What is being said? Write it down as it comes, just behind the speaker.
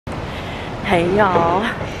Hey y'all.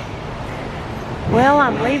 Well,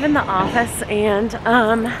 I'm leaving the office and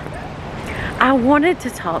I wanted to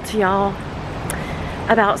talk to y'all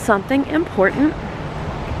about something important.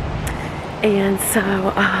 And so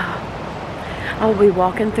I'll be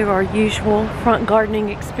walking through our usual front gardening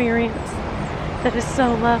experience that is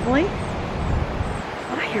so lovely.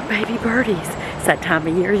 I hear baby birdies. It's that time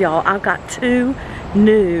of year, y'all. I've got 2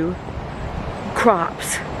 new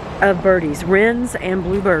crops of birdies, wrens and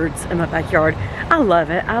bluebirds in my backyard. I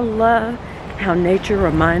love it. I love how nature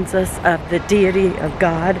reminds us of the deity of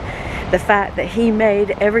God, the fact that He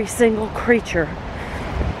made every single creature,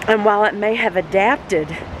 and while it may have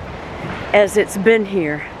adapted as it's been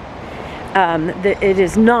here, it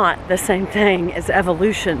is not the same thing as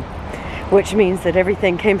evolution, which means that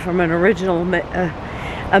everything came from an original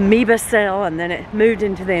amoeba cell, and then it moved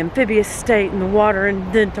into the amphibious state in the water,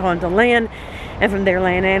 and then onto land, and from there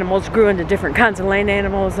land animals grew into different kinds of land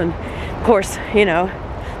animals, and of course, you know,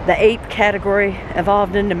 the ape category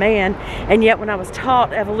evolved into man. And yet when I was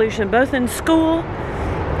taught evolution both in school,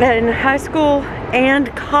 in high school and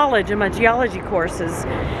college in my geology courses,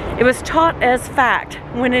 it was taught as fact,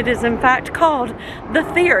 when it is in fact called the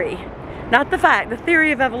theory, not the fact, the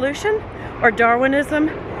theory of evolution, or Darwinism.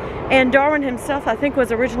 And Darwin himself, I think,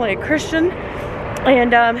 was originally a Christian,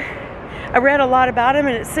 and I read a lot about him,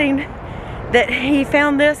 and it seemed that he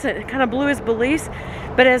found this and it kind of blew his beliefs.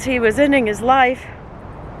 But as he was ending his life,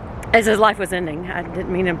 as his life was ending, I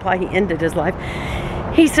didn't mean to imply he ended his life,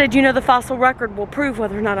 he said, you know, the fossil record will prove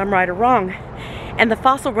whether or not I'm right or wrong. And the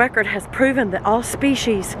fossil record has proven that all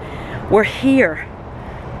species were here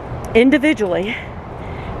individually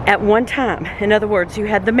at one time. In other words, you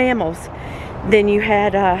had the mammals, then you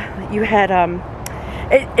had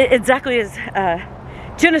exactly as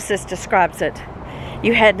Genesis describes it.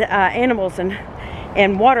 You had animals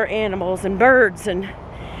and water animals and birds and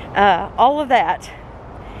all of that,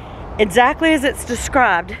 exactly as it's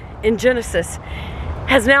described in Genesis,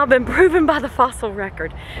 has now been proven by the fossil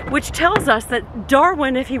record, which tells us that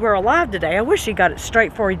Darwin, if he were alive today, I wish he got it straight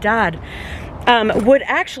before he died, would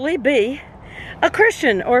actually be a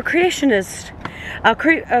Christian or a creationist.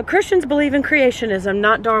 Christians believe in creationism,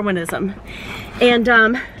 not Darwinism. And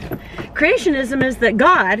creationism is that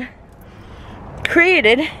God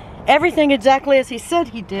created everything exactly as He said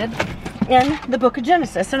He did in the book of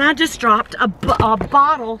Genesis. And I just dropped a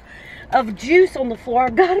bottle of juice on the floor.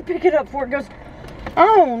 I've got to pick it up before it goes.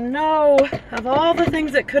 Oh no, of all the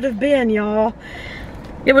things that could have been, y'all,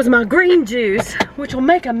 it was my green juice, which will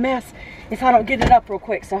make a mess if I don't get it up real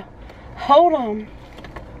quick. So hold on.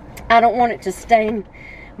 I don't want it to stain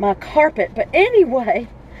my carpet. But anyway,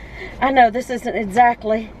 I know this isn't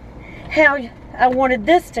exactly how I wanted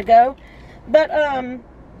this to go. But,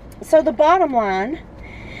 so the bottom line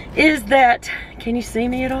is that, can you see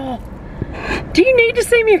me at all? Do you need to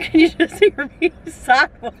see me, or can you just hear me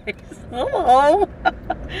sideways? Hello?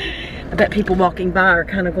 I bet people walking by are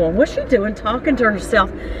kind of going, what's she doing talking to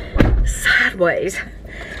herself sideways?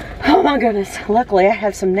 Oh my goodness. Luckily, I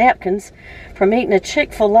have some napkins from eating a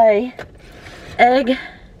Chick-fil-A egg,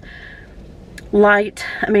 why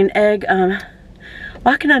can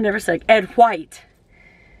I never say egg white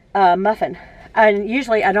muffin. And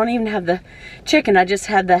usually I don't even have the chicken, I just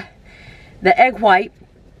had the egg white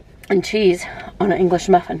and cheese on an English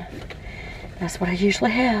muffin. That's what I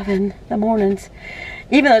usually have in the mornings.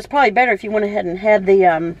 Even though it's probably better if you went ahead and had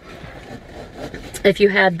the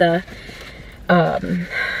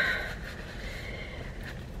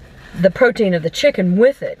protein of the chicken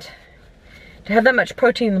with it. To have that much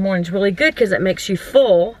protein in the morning is really good because it makes you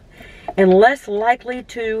full and less likely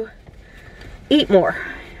to eat more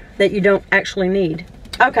that you don't actually need.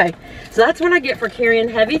 Okay, so that's what I get for carrying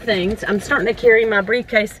heavy things. I'm starting to carry my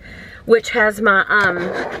briefcase, which has my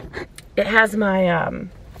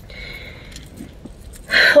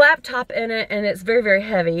laptop in it, and it's very, very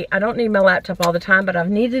heavy. I don't need my laptop all the time, but I've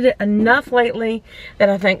needed it enough lately that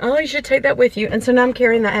I think, oh, you should take that with you. And so now I'm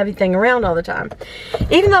carrying that heavy thing around all the time.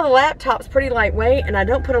 Even though the laptop's pretty lightweight and I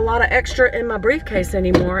don't put a lot of extra in my briefcase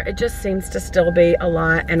anymore, it just seems to still be a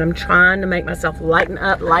lot, and I'm trying to make myself lighten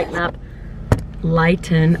up.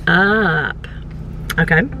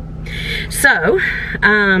 Okay, so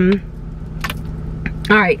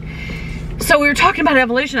all right, so we were talking about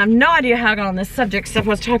evolution. I have no idea how I got on this subject, except I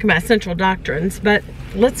was talking about essential doctrines, but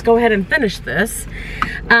let's go ahead and finish this.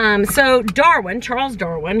 So Darwin, Charles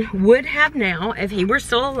Darwin, would have now, if he were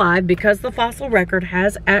still alive, because the fossil record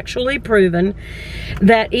has actually proven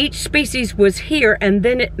that each species was here and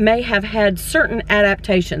then it may have had certain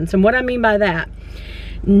adaptations. And what I mean by that,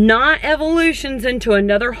 Not evolutions into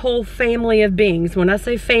another whole family of beings. When I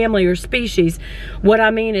say family or species, what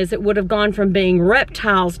I mean is it would have gone from being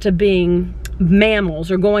reptiles to being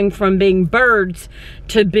mammals, or going from being birds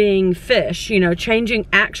to being fish, you know, changing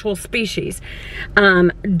actual species.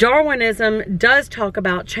 Darwinism does talk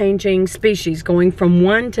about changing species, going from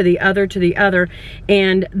one to the other,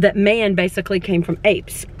 and that man basically came from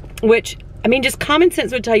apes, which, I mean, just common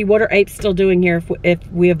sense would tell you, what are apes still doing here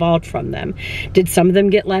if we evolved from them? Did some of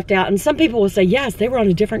them get left out? And some people will say, yes, they were on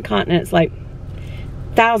a different continent. It's like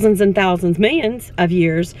thousands and thousands, millions of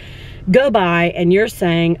years go by, and you're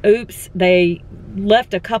saying, oops, they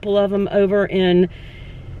left a couple of them over in,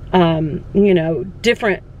 you know,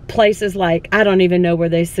 different places. Like, I don't even know where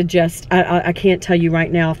they suggest, I can't tell you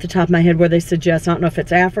right now off the top of my head where they suggest. I don't know if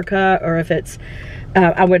it's Africa or if it's,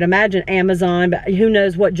 I would imagine Amazon, but who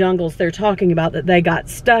knows what jungles they're talking about that they got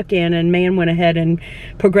stuck in, and man went ahead and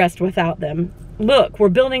progressed without them. Look, we're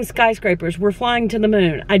building skyscrapers, we're flying to the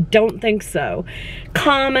moon. I don't think so.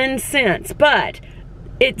 Common sense, but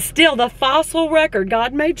it's still the fossil record.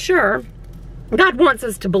 God made sure. God wants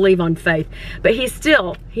us to believe on faith, but he's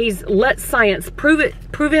let science prove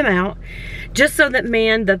him out, just so that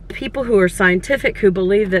man, the people who are scientific, who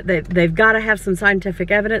believe that they've got to have some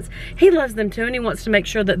scientific evidence, he loves them too, and he wants to make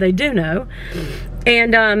sure that they do know.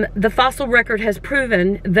 And the fossil record has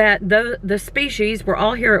proven that the species were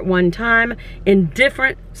all here at one time in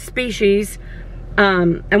different species.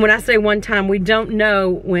 And when I say one time, we don't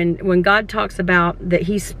know when God talks about that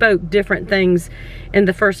he spoke different things in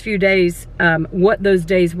the first few days, what those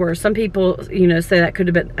days were. Some people, you know, say that could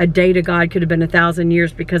have been a day to God, could have been 1,000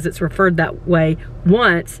 years, because it's referred that way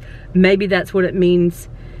once. Maybe that's what it means.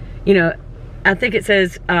 You know, I think it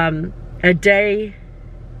says a day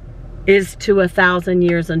is to 1,000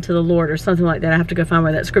 years unto the Lord, or something like that. I have to go find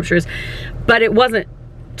where that scripture is. But it wasn't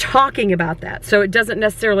talking about that. So it doesn't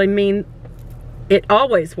necessarily mean it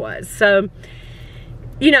always was. So,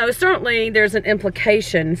 you know, certainly there's an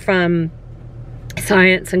implication from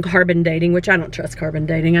science and carbon dating, which I don't trust carbon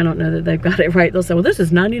dating. I don't know that they've got it right. They'll say, well, this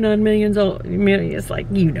is 99 million old. It's like,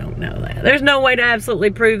 you don't know that. There's no way to absolutely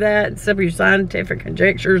prove that, except for your scientific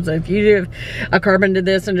conjectures. If you do a carbon to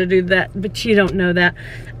this and to do that, but you don't know that.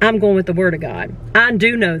 I'm going with the word of God. I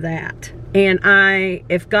do know that. And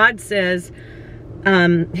if God says,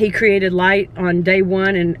 he created light on day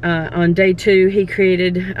 1, and on day 2 he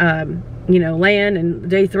created you know, land, and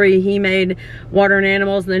day 3 he made water and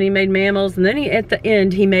animals, and then he made mammals, and then at the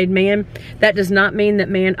end he made man. That does not mean that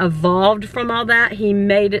man evolved from all that. He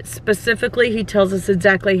made it specifically. He tells us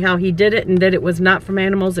exactly how he did it, and that it was not from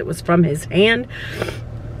animals, it was from his hand.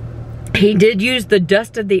 He did use the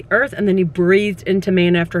dust of the earth, and then he breathed into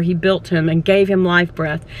man after he built him and gave him life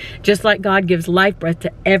breath, just like God gives life breath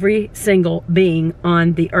to every single being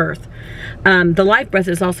on the earth. The life breath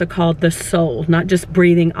is also called the soul, not just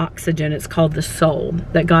breathing oxygen. It's called the soul,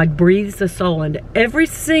 that God breathes the soul into every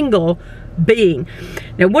single being.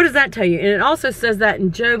 Now, what does that tell you? And it also says that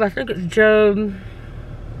in Job, I think it's Job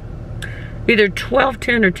either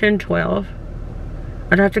 12:10 or 10:12.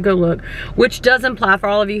 I'd have to go look, which does imply, for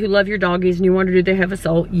all of you who love your doggies and you wonder, do they have a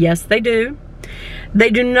soul? Yes, they do. They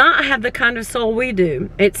do not have the kind of soul we do.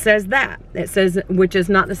 It says that. It says, which is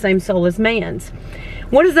not the same soul as man's.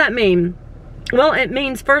 What does that mean? Well, it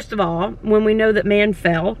means, first of all, when we know that man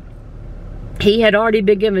fell, he had already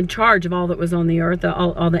been given charge of all that was on the earth,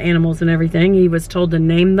 all the animals and everything. He was told to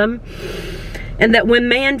name them. And that when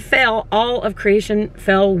man fell, all of creation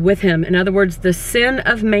fell with him. In other words, the sin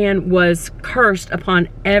of man was cursed upon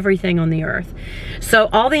everything on the earth. So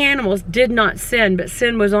all the animals did not sin, but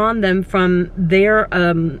sin was on them from their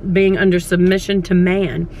being under submission to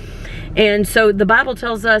man. And so the Bible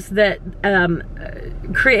tells us that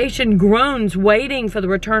creation groans waiting for the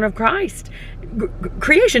return of Christ.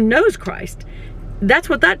 Creation knows Christ. That's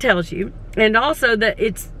what that tells you. And also that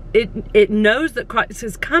it knows that Christ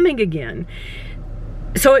is coming again.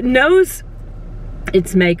 So it knows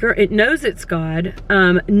its maker, it knows its God.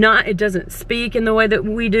 It doesn't speak in the way that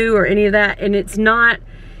we do or any of that, and it's not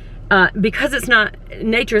because it's not,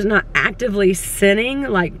 nature is not actively sinning,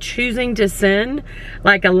 like choosing to sin,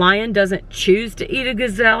 like a lion doesn't choose to eat a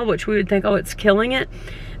gazelle, which we would think, oh, it's killing it.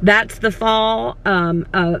 That's the fall.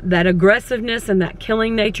 That aggressiveness and that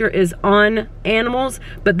killing nature is on animals,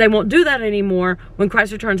 but they won't do that anymore when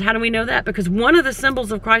Christ returns. How do we know that? Because one of the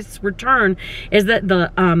symbols of Christ's return is that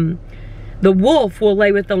the wolf will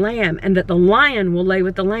lay with the lamb, and that the lion will lay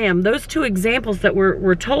with the lamb. Those two examples that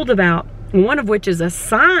we're told about, one of which is a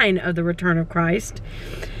sign of the return of Christ,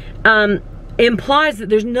 implies that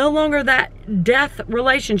there's no longer that death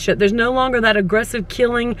relationship. There's no longer that aggressive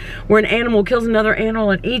killing where an animal kills another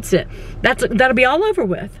animal and eats it. That'll be all over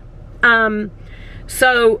with.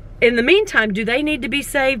 So in the meantime, do they need to be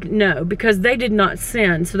saved? No, because they did not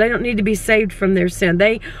sin. So they don't need to be saved from their sin.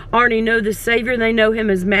 They already know the Savior. They know Him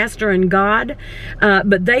as Master and God.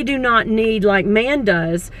 But they do not need, like man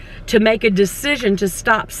does, to make a decision to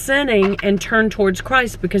stop sinning and turn towards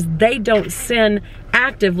Christ, because they don't sin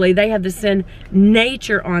actively. They have the sin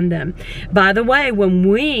nature on them. By the way, when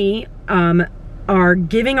we are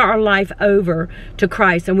giving our life over to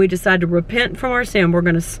Christ and we decide to repent from our sin, we're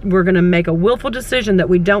gonna make a willful decision that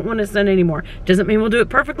we don't want to sin anymore. Doesn't mean we'll do it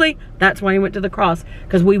perfectly. That's why He went to the cross,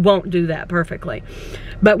 because we won't do that perfectly.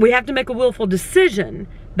 But we have to make a willful decision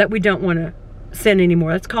that we don't want to sin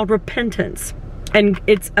anymore. That's called repentance. And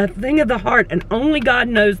it's a thing of the heart, and only God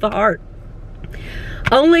knows the heart.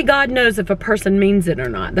 Only God knows if a person means it or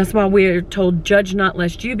not. That's why we are told, judge not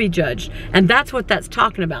lest you be judged. And that's what that's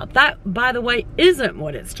talking about. That, by the way, isn't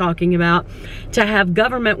what it's talking about, to have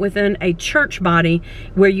government within a church body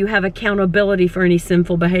where you have accountability for any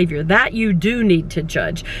sinful behavior. That you do need to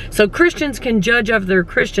judge. So Christians can judge other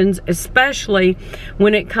Christians, especially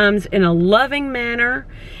when it comes in a loving manner,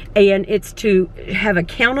 and it's to have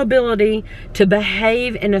accountability, to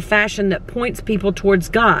behave in a fashion that points people towards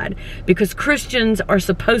God, because Christians are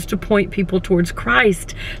supposed to point people towards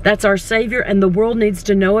Christ. That's our Savior, and the world needs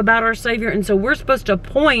to know about our Savior, and so we're supposed to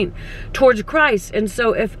point towards Christ. And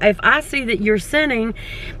so if I see that you're sinning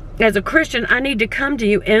as a Christian, I need to come to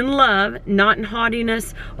you in love, not in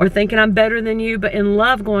haughtiness or thinking I'm better than you, but in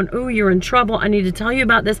love, going, ooh, you're in trouble. I need to tell you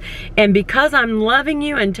about this. And because I'm loving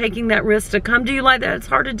you and taking that risk to come to you like that, it's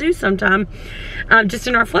hard to do sometimes. Just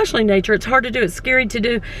in our fleshly nature, it's hard to do. It's scary to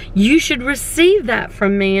do. You should receive that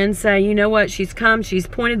from me and say, you know what? She's come. She's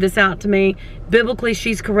pointed this out to me. Biblically,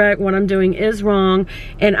 she's correct. What I'm doing is wrong,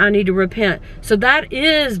 and I need to repent. So that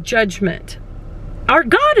is judgment. Our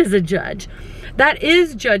God is a judge. That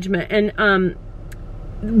is judgment. And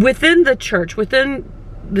within the church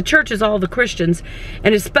is all the Christians,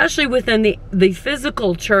 and especially within the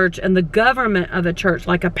physical church and the government of a church,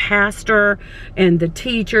 like a pastor and the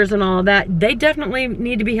teachers and all of that, they definitely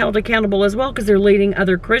need to be held accountable as well, because they're leading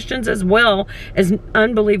other Christians as well as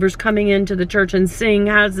unbelievers coming into the church and seeing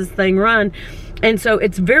how's this thing run. And so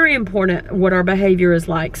it's very important what our behavior is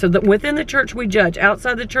like. So that within the church we judge,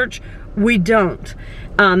 outside the church we don't.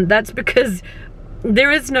 That's because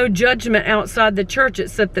there is no judgment outside the church,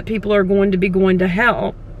 except that people are going to be going to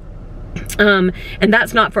hell. And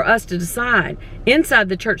that's not for us to decide. Inside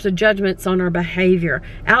the church, the judgment's on our behavior.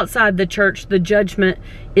 Outside the church, the judgment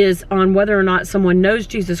is on whether or not someone knows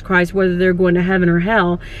Jesus Christ, whether they're going to heaven or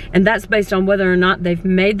hell. And that's based on whether or not they've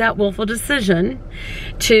made that willful decision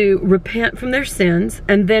to repent from their sins.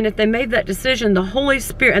 And then if they made that decision, the Holy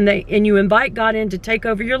Spirit, and you invite God in to take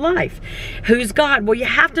over your life. Who's God? Well, you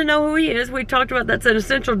have to know who He is. We talked about that's an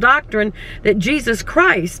essential doctrine, that Jesus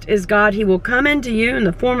Christ is God. He will come into you in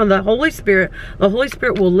the form of the Holy Spirit. The Holy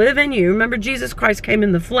Spirit will live in you. Remember, Jesus Christ came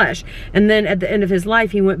in the flesh, and then at the end of His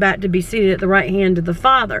life, He went back to be seated at the right hand of the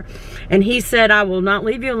Father. And He said, I will not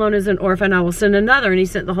leave you alone as an orphan. I will send another. And He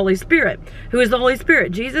sent the Holy Spirit. Who is the Holy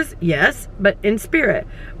Spirit? Jesus? Yes, but in spirit.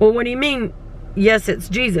 Well, what do you mean? Yes, it's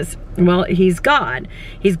Jesus. Well, He's God.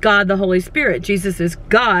 He's God the Holy Spirit. Jesus is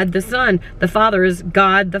God the Son. The Father is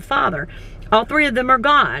God the Father. All three of them are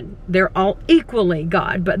God. They're all equally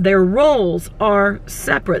God, but their roles are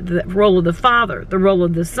separate. The role of the Father, the role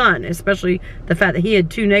of the Son, especially the fact that He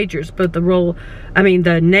had two natures, but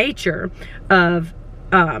the nature of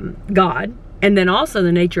God, and then also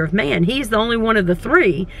the nature of man. He's the only one of the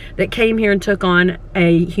three that came here and took on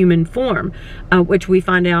a human form, which we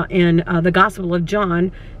find out in the Gospel of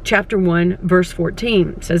John, chapter 1, verse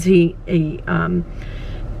 14. It says he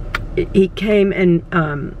came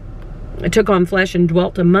and took on flesh and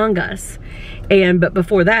dwelt among us. But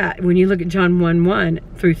before that, when you look at John 1:1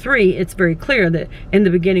 through 3, it's very clear that in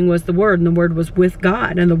the beginning was the Word, and the Word was with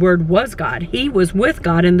God, and the Word was God. He was with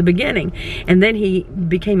God in the beginning, and then He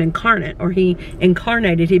became incarnate, or He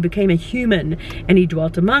incarnated. He became a human, and He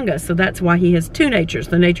dwelt among us. So that's why He has two natures,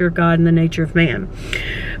 the nature of God and the nature of man.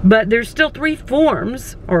 But there's still three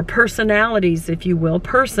forms, or personalities, if you will,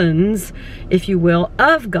 persons, if you will,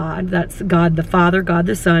 of God. That's God the Father, God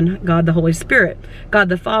the Son, God the Holy Spirit. God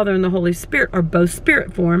the Father and the Holy Spirit are both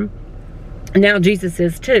spirit form. Now Jesus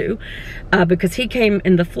is too, because He came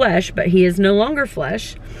in the flesh, but He is no longer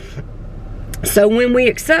flesh. So when we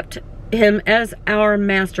accept Him as our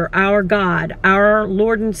Master, our God, our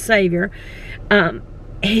Lord and Savior,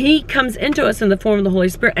 He comes into us in the form of the Holy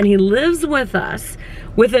Spirit, and he lives with us,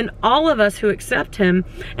 within all of us who accept him,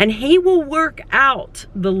 and he will work out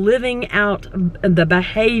the living out, the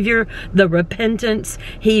behavior, the repentance.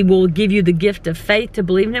 He will give you the gift of faith to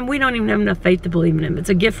believe in him. We don't even have enough faith to believe in him. It's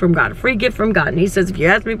a gift from God, a free gift from God. And he says, if you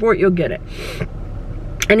ask me for it, you'll get it.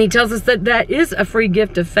 And he tells us that that is a free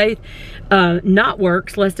gift of faith, not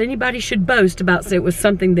works, lest anybody should boast about, say, it was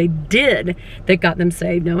something they did that got them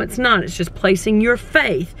saved. No, it's not. It's just placing your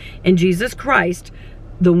faith in Jesus Christ,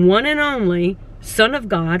 the one and only Son of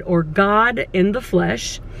God, or God in the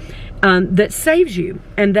flesh, that saves you.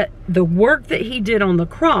 And that the work that he did on the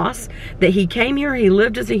cross, that he came here, he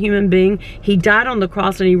lived as a human being, he died on the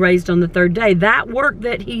cross, and he raised on the third day. That work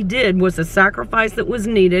that he did was a sacrifice that was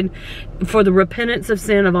needed for the repentance of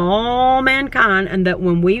sin of all mankind. And that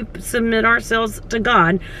when we submit ourselves to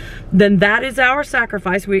God, then that is our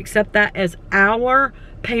sacrifice. We accept that as our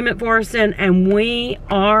payment for our sin, and we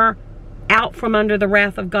are out from under the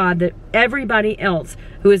wrath of God. That everybody else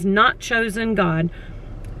who has not chosen God,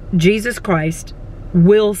 Jesus Christ,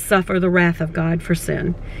 will suffer the wrath of God for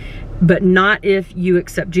sin. But not if you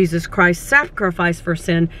accept Jesus Christ's sacrifice for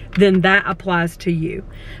sin, then that applies to you.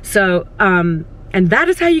 So, and that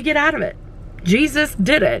is how you get out of it. Jesus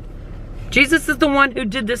did it. Jesus is the one who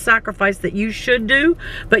did the sacrifice that you should do,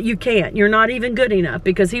 but you can't. You're not even good enough,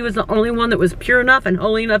 because he was the only one that was pure enough and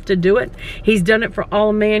holy enough to do it. He's done it for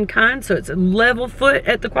all mankind, so it's a level foot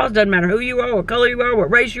at the cross. Doesn't matter who you are, what color you are, what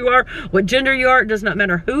race you are, what gender you are. It does not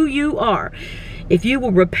matter who you are. If you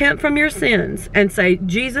will repent from your sins and say,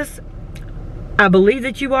 Jesus, I believe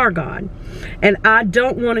that you are God, and I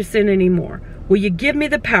don't want to sin anymore. Will you give me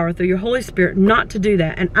the power through your Holy Spirit not to do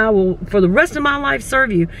that? And I will, for the rest of my life, serve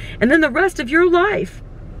you. And then the rest of your life,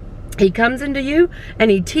 he comes into you and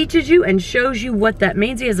he teaches you and shows you what that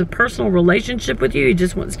means. He has a personal relationship with you. He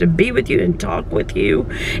just wants to be with you and talk with you,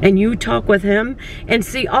 and you talk with him and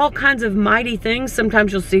see all kinds of mighty things.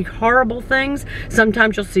 Sometimes you'll see horrible things.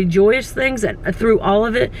 Sometimes you'll see joyous things. And through all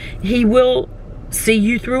of it, he will see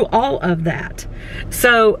you through all of that.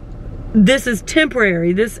 So this is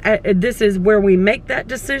temporary. This is where we make that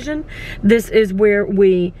decision. This is where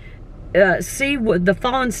we see what the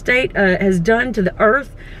fallen state has done to the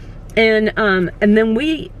earth, and then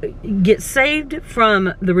we get saved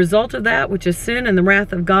from the result of that, which is sin and the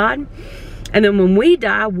wrath of God. And then when we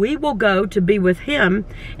die, we will go to be with him,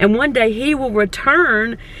 and one day he will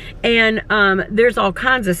return. And there's all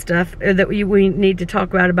kinds of stuff that we need to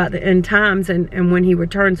talk about the end times, and when he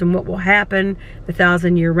returns and what will happen, the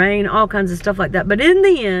 1,000-year reign, all kinds of stuff like that. But in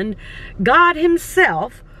the end, God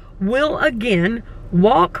himself will again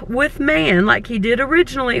walk with man like he did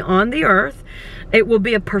originally on the earth. It will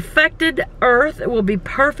be a perfected earth. It will be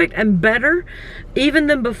perfect and better even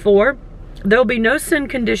than before. There'll be no sin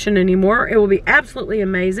condition anymore. It will be absolutely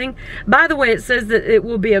amazing. By the way, it says that it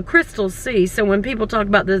will be a crystal sea. So when people talk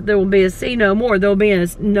about this, there will be a sea no more. There'll be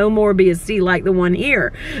no more be a sea like the one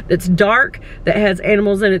here, that's dark, that has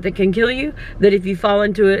animals in it that can kill you, that if you fall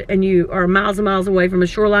into it and you are miles and miles away from a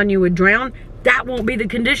shoreline, you would drown. That won't be the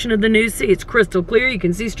condition of the new sea. It's crystal clear. You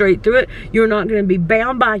can see straight through it. You're not going to be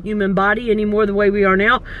bound by a human body anymore the way we are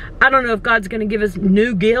now. I don't know if God's going to give us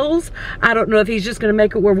new gills. I don't know if he's just going to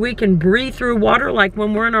make it where we can breathe through water like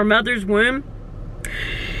when we're in our mother's womb.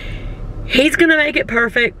 He's going to make it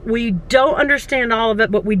perfect. We don't understand all of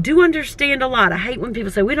it, but we do understand a lot. I hate when people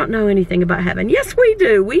say, we don't know anything about heaven. Yes, we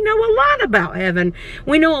do. We know a lot about heaven.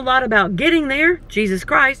 We know a lot about getting there, Jesus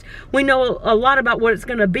Christ. We know a lot about what it's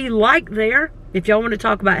going to be like there. If y'all want to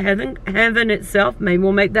talk about heaven itself, maybe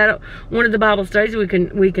we'll make that one of the Bible studies.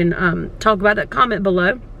 We can talk about that. Comment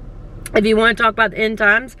below. If you want to talk about the end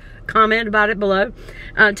times, comment about it below.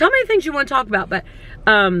 Tell me the things you want to talk about. But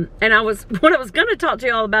and what I was going to talk to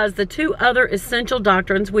you all about is the two other essential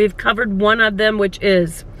doctrines. We've covered one of them, which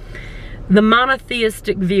is the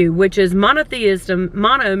monotheistic view, which is monotheism.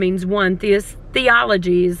 Mono means one.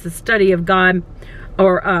 Theology is the study of God,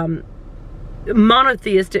 or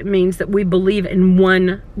monotheist, it means that we believe in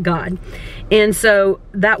one God. And so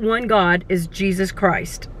that one God is Jesus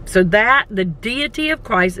Christ. So that the deity of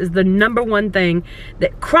Christ is the number one thing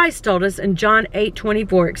that Christ told us in John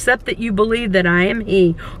 8:24. Except that you believe that I am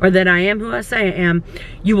he, or that I am who I say I am,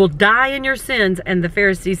 you will die in your sins. And the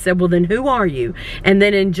Pharisees said, well, then who are you? And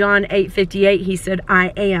then in John 8:58, he said, I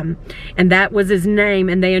am. And that was his name.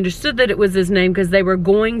 And they understood that it was his name because they were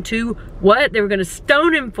going to what? They were going to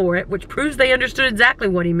stone him for it, which proves they understood exactly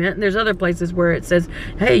what he meant. And there's other places where it says,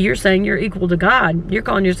 hey, you're saying you're equal to God. You're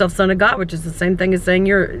calling yourself son of God, which is the same thing as saying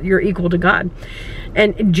you're equal to God.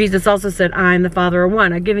 And Jesus also said, I and the Father are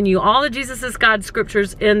one. I've given you all of Jesus' God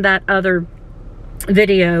scriptures in that other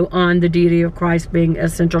video on the deity of Christ being a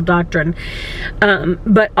central doctrine.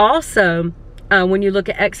 But also, when you look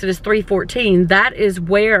at Exodus 3:14, that is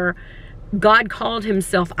where God called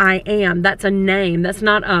himself I am. That's a name. That's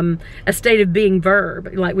not a state of being verb.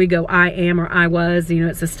 Like we go I am or I was, you know,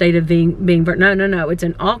 it's a state of being verb. No, no, no. It's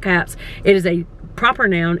in all caps. It is a proper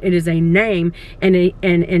noun. It is a name. And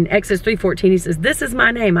in Exodus 3:14, he says, this is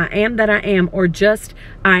my name. I am that I am, or just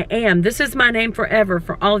I am. This is my name forever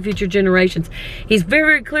for all future generations. He's very,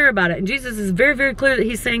 very clear about it. And Jesus is very, very clear that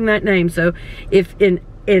he's saying that name. So if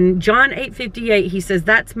in John 8:58, he says,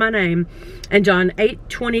 that's my name. And John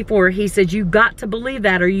 8:24, he says, you got to believe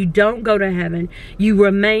that or you don't go to heaven. You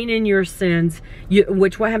remain in your sins.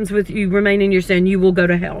 What happens with you remain in your sin? You will go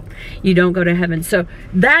to hell. You don't go to heaven. So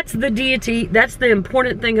that's the deity. That's the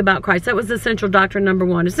important thing about Christ. That was the central doctrine number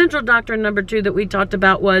one. Essential doctrine number two that we talked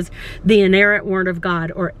about was the inerrant word of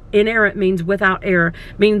God, or inerrant means without error,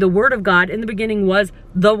 meaning the word of God in the beginning was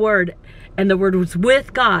the word. And the word was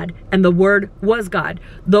with God, and the word was God.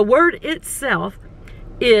 The word itself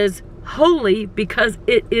is holy because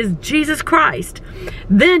it is Jesus Christ.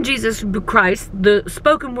 Then Jesus Christ, the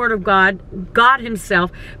spoken word of God, God himself,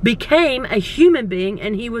 became a human being,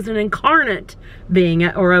 and he was an incarnate being,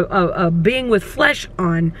 or a being with flesh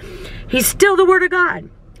on. He's still the word of God.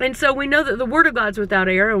 And so we know that the word of God's without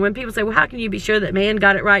error. And when people say, well, how can you be sure that man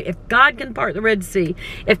got it right? If God can part the Red Sea,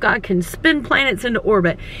 if God can spin planets into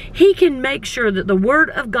orbit, he can make sure that the word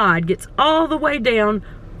of God gets all the way down,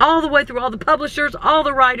 all the way through all the publishers, all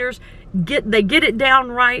the writers. They get it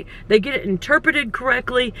down right. They get it interpreted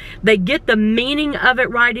correctly. They get the meaning of it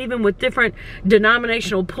right, even with different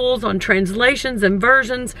denominational pulls on translations and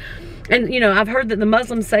versions. And, you know, I've heard that the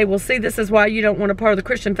Muslims say, well, see, this is why you don't want a part of the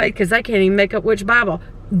Christian faith, because they can't even make up which Bible.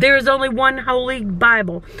 There is only one holy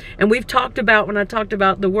Bible. And we've talked about, when I talked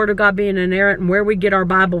about the Word of God being inerrant and where we get our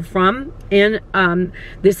Bible from in the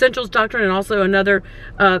Essentials Doctrine, and also another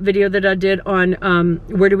video that I did on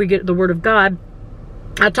where do we get the Word of God.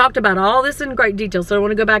 I talked about all this in great detail, so I don't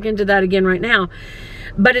want to go back into that again right now.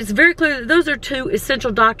 But it's very clear that those are two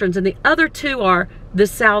essential doctrines, and the other two are the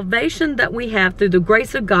salvation that we have through the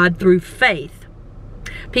grace of God through faith.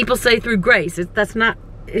 People say through grace. That's not,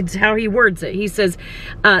 it's how he words it. He says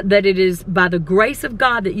that it is by the grace of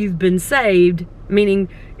God that you've been saved, meaning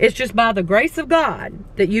it's just by the grace of God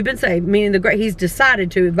that you've been saved, meaning he's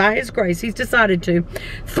decided to, by his grace, he's decided to,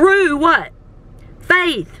 through what?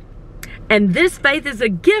 Faith. And this faith is a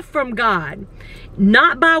gift from God,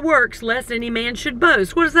 not by works, lest any man should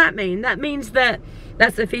boast. What does that mean? That means that,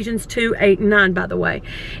 that's Ephesians 2:8-9, by the way.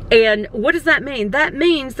 And what does that mean? That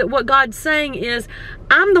means that what God's saying is,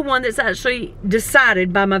 I'm the one that's actually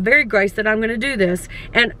decided by my very grace that I'm going to do this.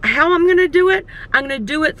 And how I'm going to do it? I'm going to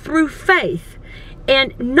do it through faith.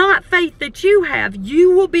 And not faith that you have.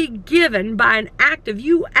 You will be given by an act of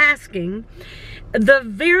you asking the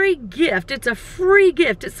very gift. It's a free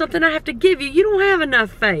gift. It's something I have to give you. You don't have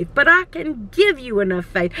enough faith, but I can give you enough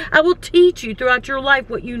faith. I will teach you throughout your life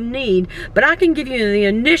what you need, but I can give you the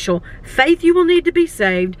initial faith you will need to be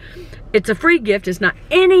saved. It's a free gift. It's not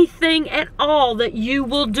anything at all that you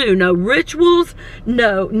will do. No rituals,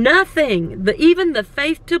 no, nothing. Even the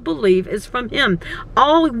faith to believe is from him.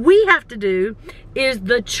 All we have to do is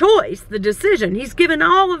the choice, the decision. He's given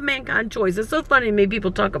all of mankind choice. It's so funny to me,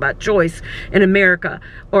 people talk about choice in America,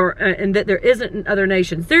 or and that there isn't in other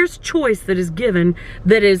nations. There's choice that is given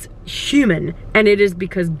that is human, and it is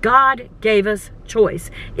because God gave us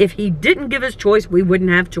choice. If he didn't give us choice, we wouldn't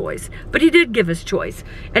have choice. But he did give us choice.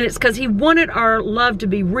 And it's because he wanted our love to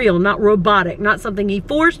be real, not robotic, not something he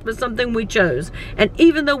forced, but something we chose. And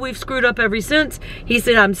even though we've screwed up ever since, he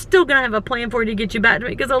said, I'm still going to have a plan for you to get you back to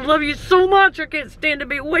me, because I love you so much. I can't stand to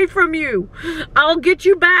be away from you. I'll get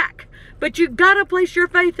you back. But you got to place your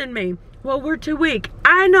faith in me. Well, we're too weak.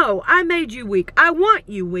 I know. I made you weak. I want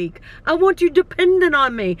you weak. I want you dependent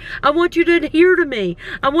on me. I want you to adhere to me.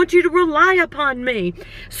 I want you to rely upon me.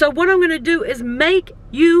 So what I'm going to do is make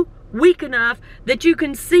you weak enough that you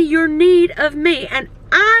can see your need of me, and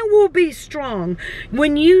I will be strong.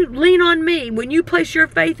 When you lean on me, when you place your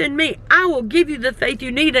faith in me, I will give you the faith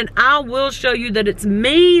you need, and I will show you that it's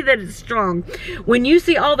me that is strong. When you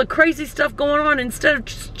see all the crazy stuff going on, instead of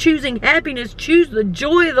choosing happiness, choose the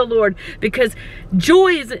joy of the Lord, because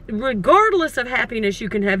joy is, regardless of happiness, you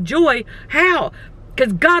can have joy. How?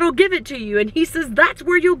 Because God will give it to you. And he says that's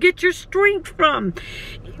where you'll get your strength from.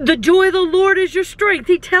 The joy of the Lord is your strength.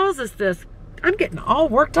 He tells us this. I'm getting all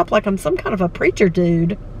worked up like I'm some kind of a preacher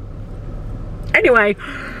dude. Anyway,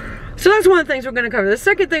 so that's one of the things we're going to cover. The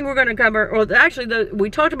second thing we're going to cover, or actually we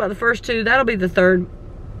talked about the first two. That'll be the third.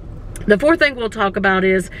 The fourth thing we'll talk about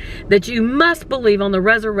is that you must believe on the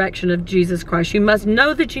resurrection of Jesus Christ. You must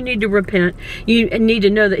know that you need to repent. You need to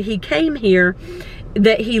know that he came here,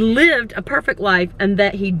 that he lived a perfect life, and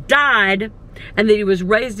that he died, and that he was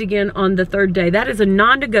raised again on the third day. That is a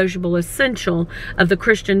non-negotiable essential of the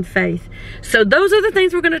Christian faith. So those are the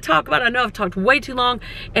things we're going to talk about. I know I've talked way too long,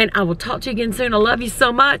 and I will talk to you again soon. I love you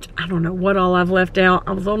so much. I don't know what all I've left out.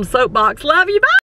 I was on the soapbox. Love you. Bye.